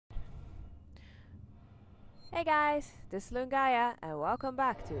Hey guys, this is Lungaya and welcome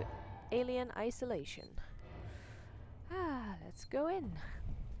back to Alien Isolation. Let's go in.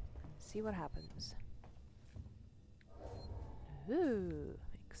 See what happens. Ooh,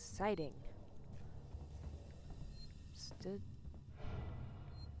 exciting. Stood.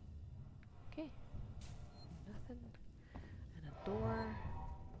 Okay, nothing. And a door.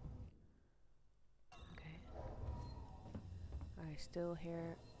 Okay. I still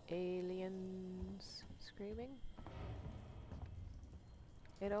hear aliens screaming.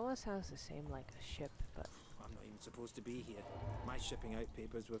 It almost sounds the same like a ship, but I'm not even supposed to be here. My shipping out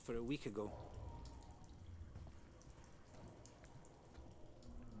papers were for a week ago.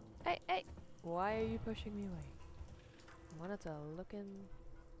 hey! Why are you pushing me away? I wanted to look in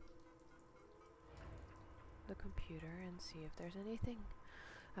the computer and see if there's anything.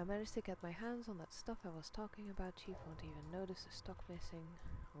 I managed to get my hands on that stuff I was talking about. Chief won't even notice the stock missing.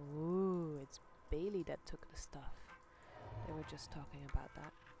 Ooh, it's Bailey that took the stuff. They were just talking about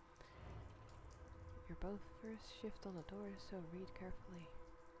that. You're both first shift on the door, so read carefully.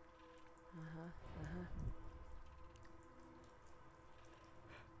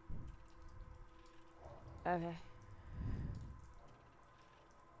 Okay.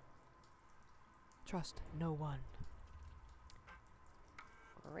 Trust no one.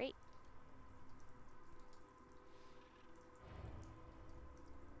 Great.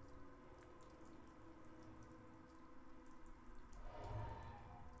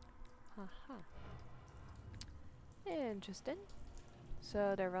 Haha. Interesting.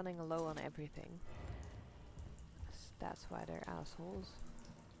 So they're running low on everything. That's why they're assholes.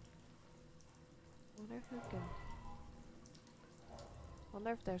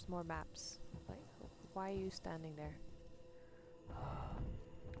 Wonder if there's more maps. Like, why are you standing there?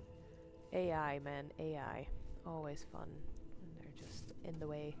 AI, man, AI. Always fun. And they're just in the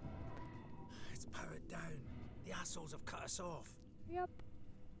way. It's powered down. The assholes have cut us off. Yep.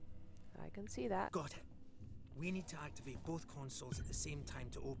 I can see that. Got it. We need to activate both consoles at the same time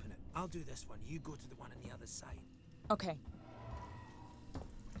to open it. I'll do this one. You go to the one on the other side. Okay.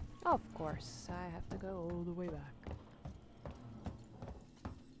 Of course, I have to go all the way back.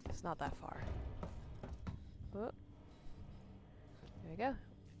 It's not that far. Oh. There we go.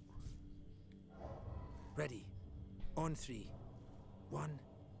 Ready. On 3. 1,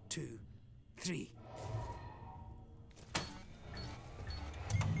 2, 3.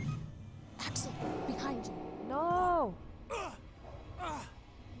 Axel, behind you. No! No, no,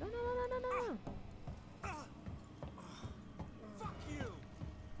 no, no, no, no, no. Fuck you!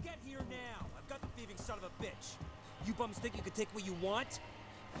 Get here now! I've got the thieving son of a bitch! You bums think you can take what you want?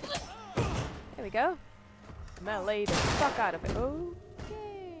 There we go. Melee the fuck out of it. Okay.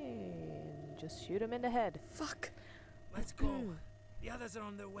 And just shoot him in the head. Fuck. Let's go. The others are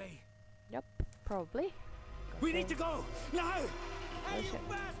on their way. Yep, probably. We need to go! Now! Hey, you shit.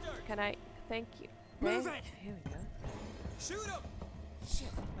 bastard! Can I? Thank you. Move Thank- it! Here we go. Shoot him!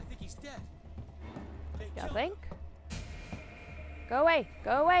 Shit, I think he's dead. They You killed think? him. Go away!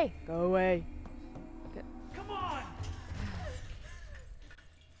 Go away! Go away! Come on!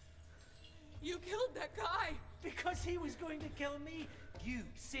 You killed that guy! Because he was going to kill me, you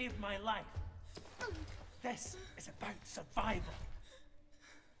saved my life. This is about survival.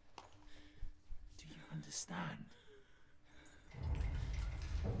 Do you understand?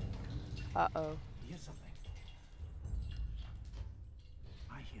 Uh-oh. Hear something?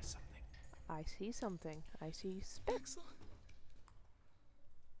 I hear something. I see something. I see spit. Axel.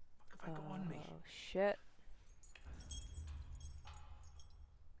 What have I got on me? Oh, shit.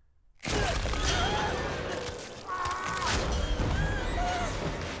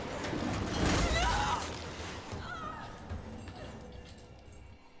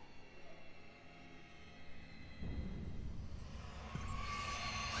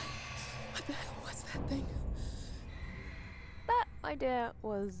 What the hell was that thing? That idea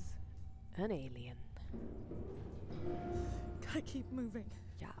was an alien. Gotta keep moving.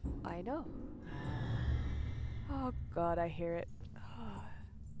 Yeah, I know. Oh god, I hear it.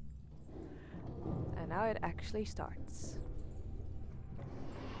 And now it actually starts.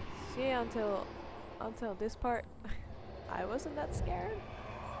 See, until this part, I wasn't that scared.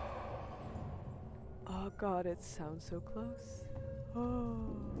 Oh god, it sounds so close.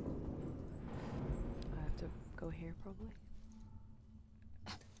 Oh. I have to go here probably.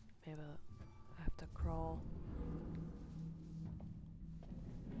 Maybe I have to crawl.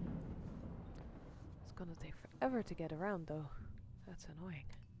 It's gonna take forever to get around though. That's annoying.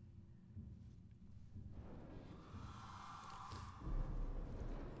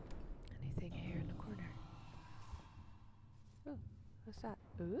 Anything here in the corner? Ooh, what's that?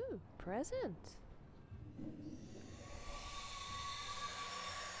 Ooh, present.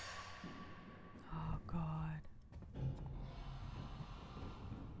 Oh God.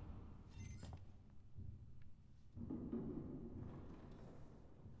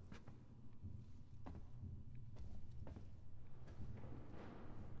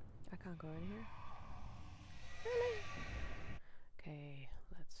 I can't go in here. Really? Okay,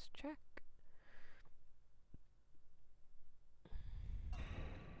 let's check.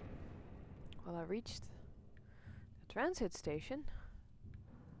 Well, I reached the transit station,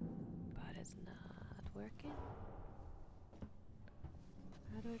 but it's not working.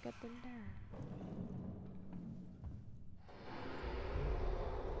 How do I get in there?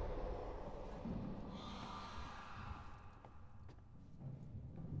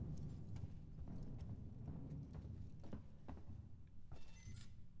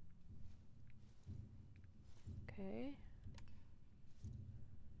 Okay.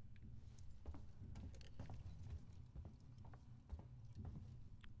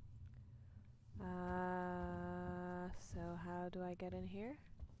 So how do I get in here?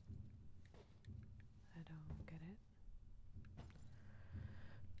 I don't get it.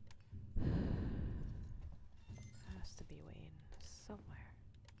 Has to be way in somewhere.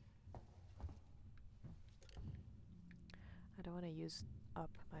 I don't want to use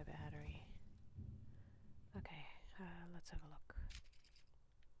up my battery. Okay, let's have a look.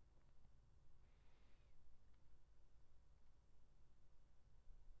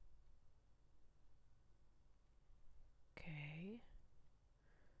 Okay.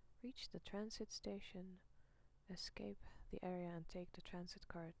 Reach the transit station, escape the area and take the transit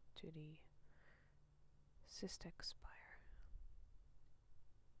card to the Systech Spire.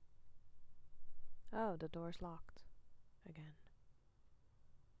 Oh, the door's locked. Again.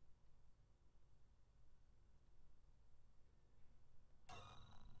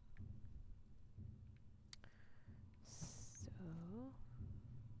 So...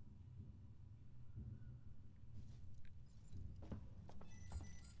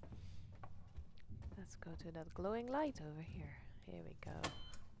 let's go to that glowing light over here. Here we go.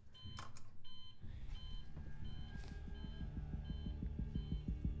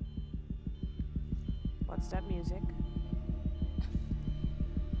 What's that music?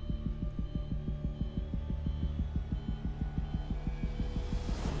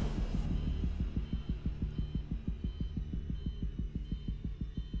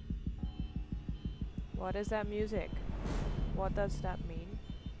 What is that music? What does that mean?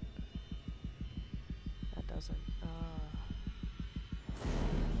 That doesn't.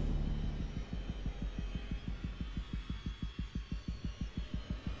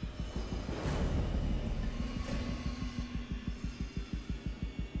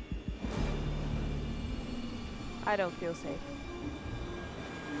 I don't feel safe.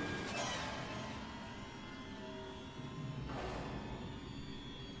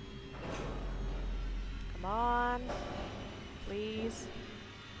 Come on. Please.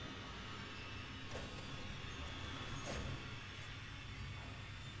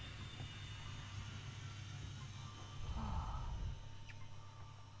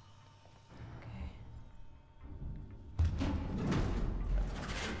 Okay.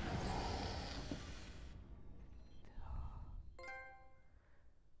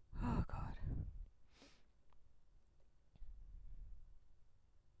 Oh God.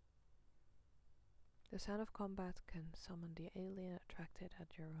 The sound of combat can summon the alien attracted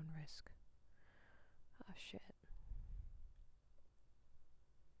at your own risk. Oh shit.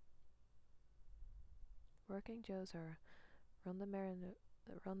 Working Joes are rudimentary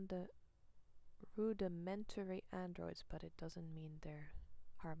androids, but it doesn't mean they're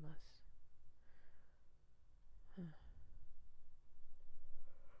harmless.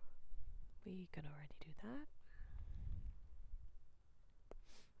 We can already do that.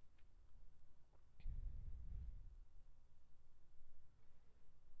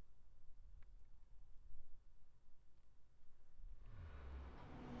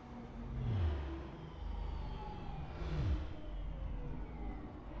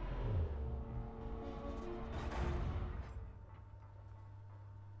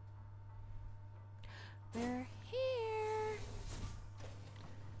 We're here.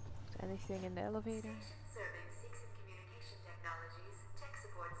 Is anything in the elevator? Serving Seegson Communication Technologies, Tech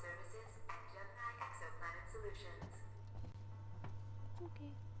Support Services, and Gemini Exoplanet Solutions.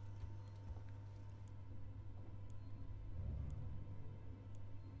 Okay.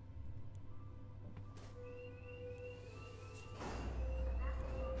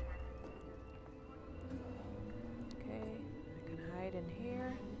 Okay, I can hide in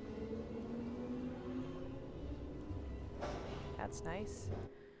here. That's nice.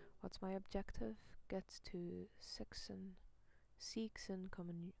 What's my objective? gets to Seekson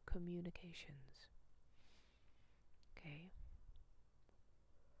Communications. Okay.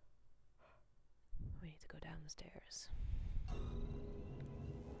 We need to go downstairs.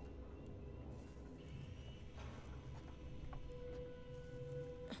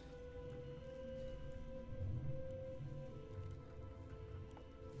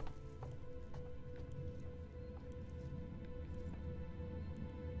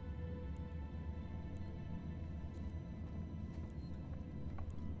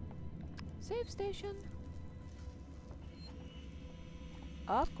 Save station.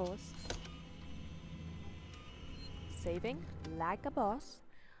 Of course. Saving like a boss.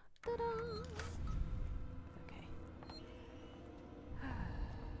 Ta-da! Okay.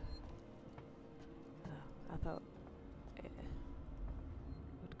 Oh, I thought it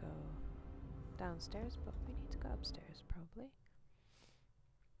would go downstairs, but we need to go upstairs probably.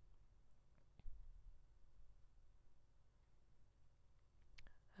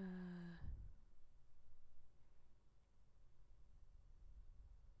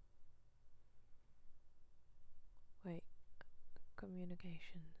 Wait,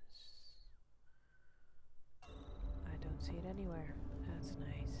 communications. I don't see it anywhere. That's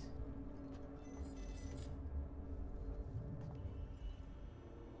nice.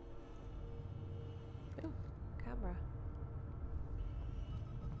 Ooh, camera.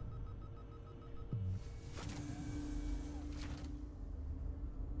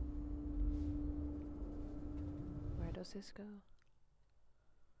 Where does this go?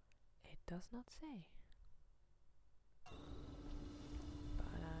 It does not say.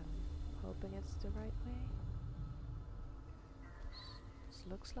 But I'm hoping it's the right way. This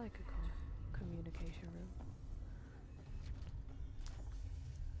looks like a communication room.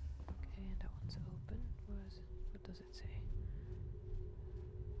 Okay, and that one's open. What does it say?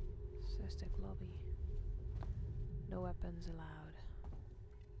 Cystic lobby. No weapons allowed.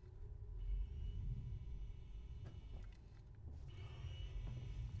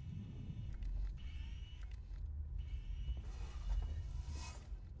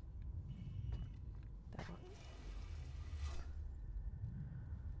 That one.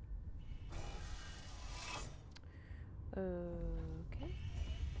 Okay.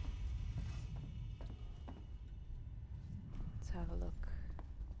 Let's have a look.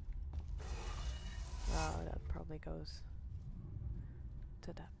 Oh, that probably goes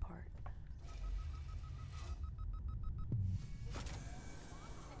to that part.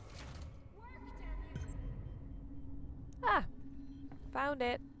 Ah! Found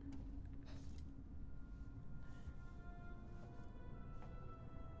it!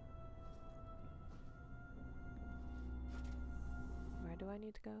 Where do I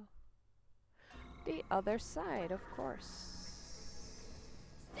need to go? The other side, of course.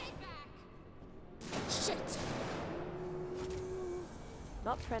 Stay back! Shit!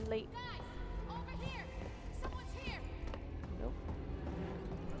 Not friendly. Guys! Over here! Someone's here! Nope.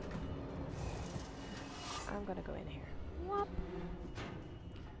 I'm gonna go in here. Whoop!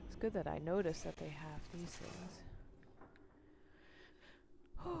 It's good that I noticed that they have these things.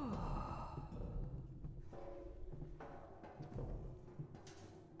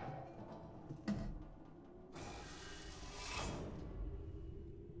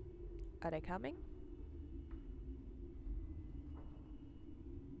 Are they coming?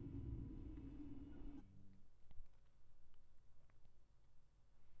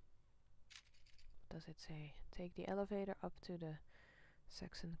 What does it say? Take the elevator up to the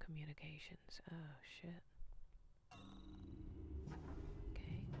Saxon Communications. Oh shit.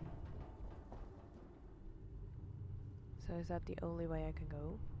 Okay. So is that the only way I can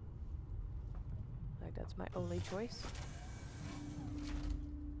go? Like that's my only choice?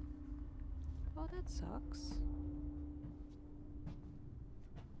 Oh, that sucks.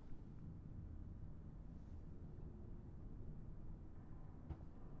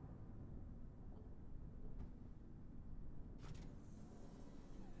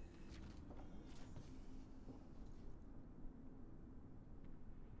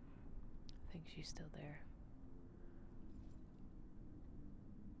 I think she's still there.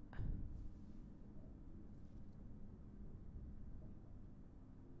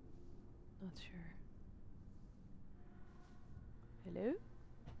 Not sure. Hello?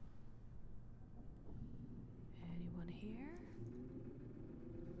 Anyone here?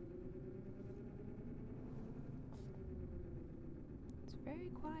 It's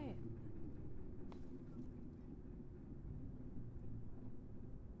very quiet.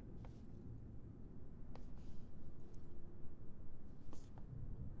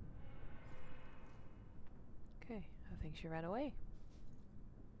 Okay, I think she ran away.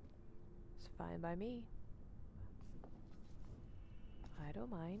 It's fine by me. I don't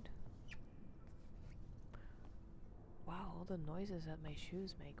mind. Wow, all the noises that my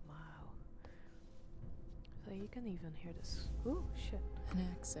shoes make. Wow. So you can even hear this. Ooh, shit. An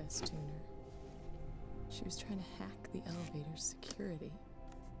access tuner. She was trying to hack the elevator's security.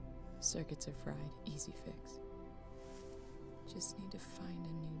 Circuits are fried, easy fix. Just need to find a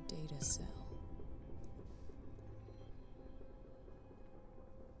new data cell.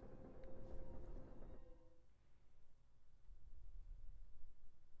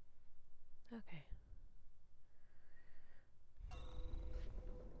 Okay.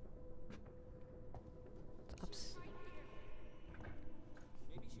 It's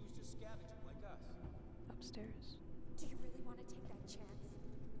Maybe she was just scavenging like us. upstairs. Do you really want to take that chance?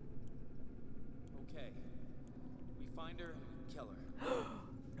 Okay. We find her and we kill her.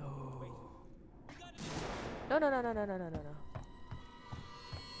 No. Wait. We gotta No, no, no, no, no, no, no, no, no.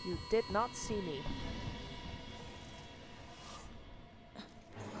 You did not see me.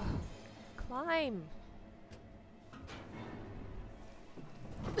 Climb.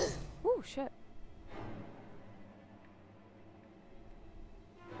 Ooh, shit.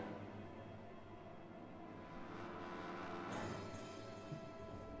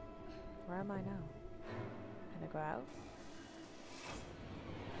 Where am I now? Can I go out?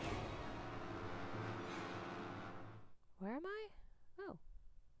 Where am I? Oh.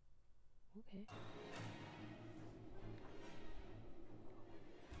 Okay.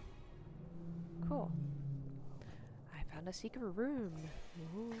 Cool. I found a secret room.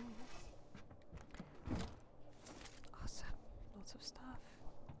 Ooh. Awesome. Lots of stuff.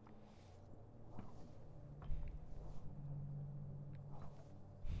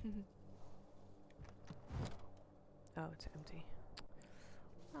 Oh, it's empty.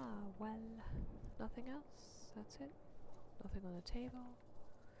 Ah, well. Nothing else? That's it? Nothing on the table?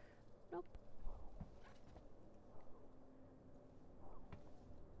 Nope.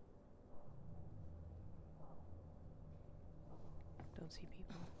 Don't see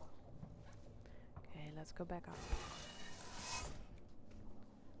people. Okay, let's go back up.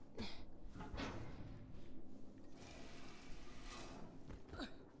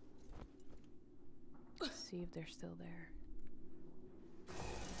 See if they're still there.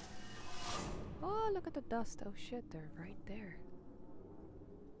 Oh, look at the dust. Oh shit, they're right there.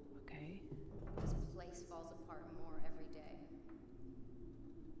 Okay. This place falls apart more every day.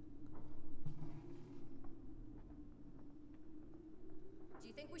 Do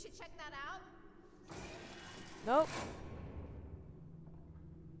you think we should check that out? Nope.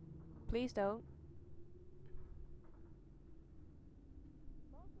 Please don't.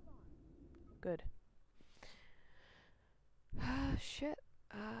 Good. Shit.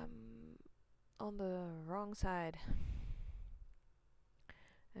 On the wrong side.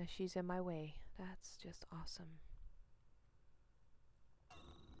 And she's in my way. That's just awesome.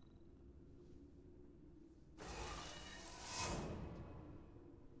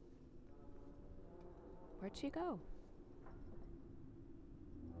 Where'd she go?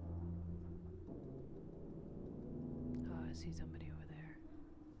 Oh, I see somebody over there.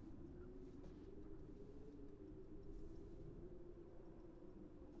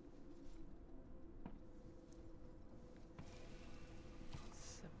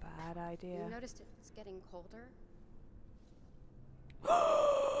 It's a bad idea. You noticed it's getting colder?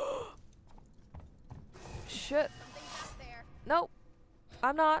 Shit. Something's out there. Nope.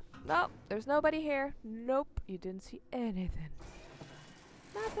 I'm not. Nope. There's nobody here. Nope. You didn't see anything.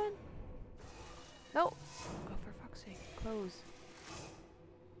 Nothing. Nope. Oh, for fuck's sake. Close.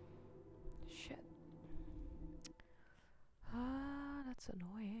 Shit. Ah, that's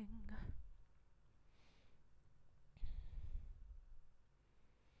annoying.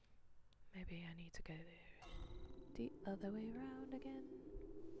 Maybe I need to go the other way around again.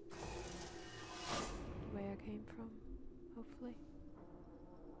 The way I came from, hopefully.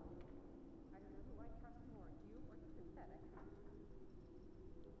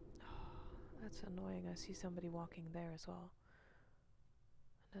 That's annoying. I see somebody walking there as well.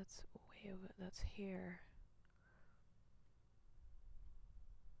 That's way over. That's here.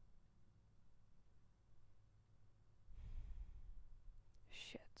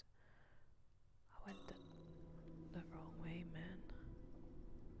 Shit. I went the wrong way, man.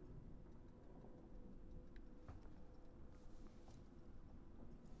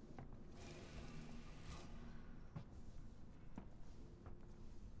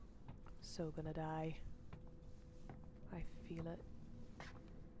 So gonna die. I feel it.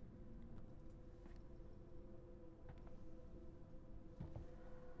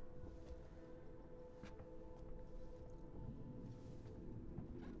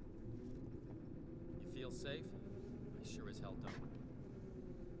 feel safe? I sure as hell don't.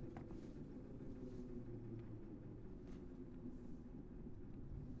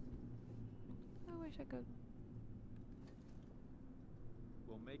 I wish I could.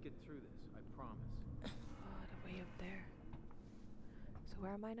 We'll make it through this, I promise. Oh, the way up there. So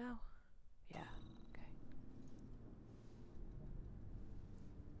where am I now? Yeah, okay.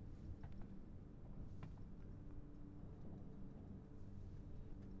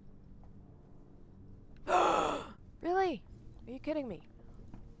 Really? Are you kidding me?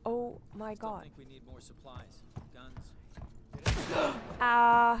 Oh my Still god. think we need more supplies. Guns.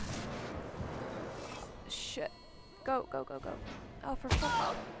 Shit. Go, go, go, go. Oh, for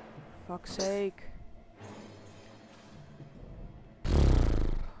fuck's sake.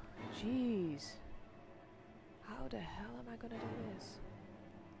 Jeez. How the hell am I gonna do this?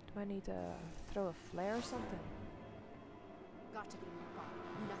 Do I need to throw a flare or something? Got to be nearby.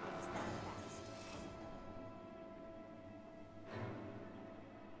 Nothing's that fast.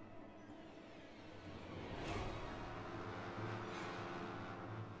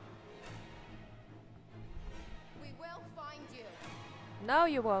 We will find you. No,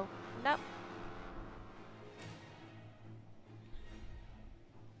 you won't. Nope.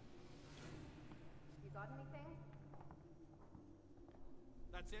 You got anything?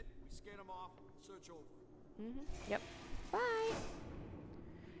 That's it. We scan them off. Search over. Yep. Bye.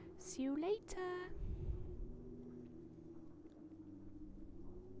 See you later.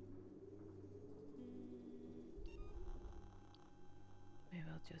 Maybe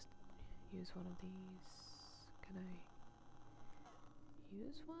I'll just use one of these. Can I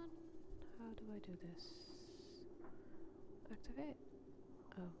use one? How do I do this? Activate?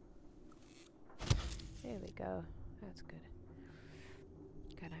 Oh. There we go. That's good.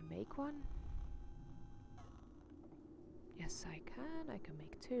 Can I make one? Yes, I can. I can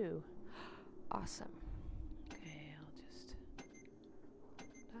make two. Awesome. Okay, I'll just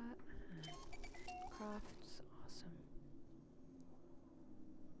that and crafts. Awesome.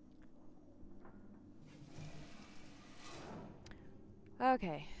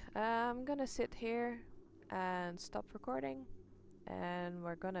 Okay, I'm gonna sit here and stop recording, and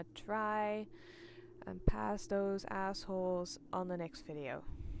we're gonna try and pass those assholes on the next video.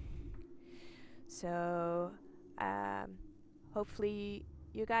 So, hopefully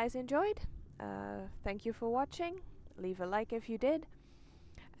you guys enjoyed. Thank you for watching. Leave a like if you did.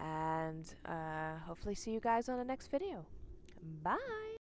 And hopefully see you guys on the next video. Bye!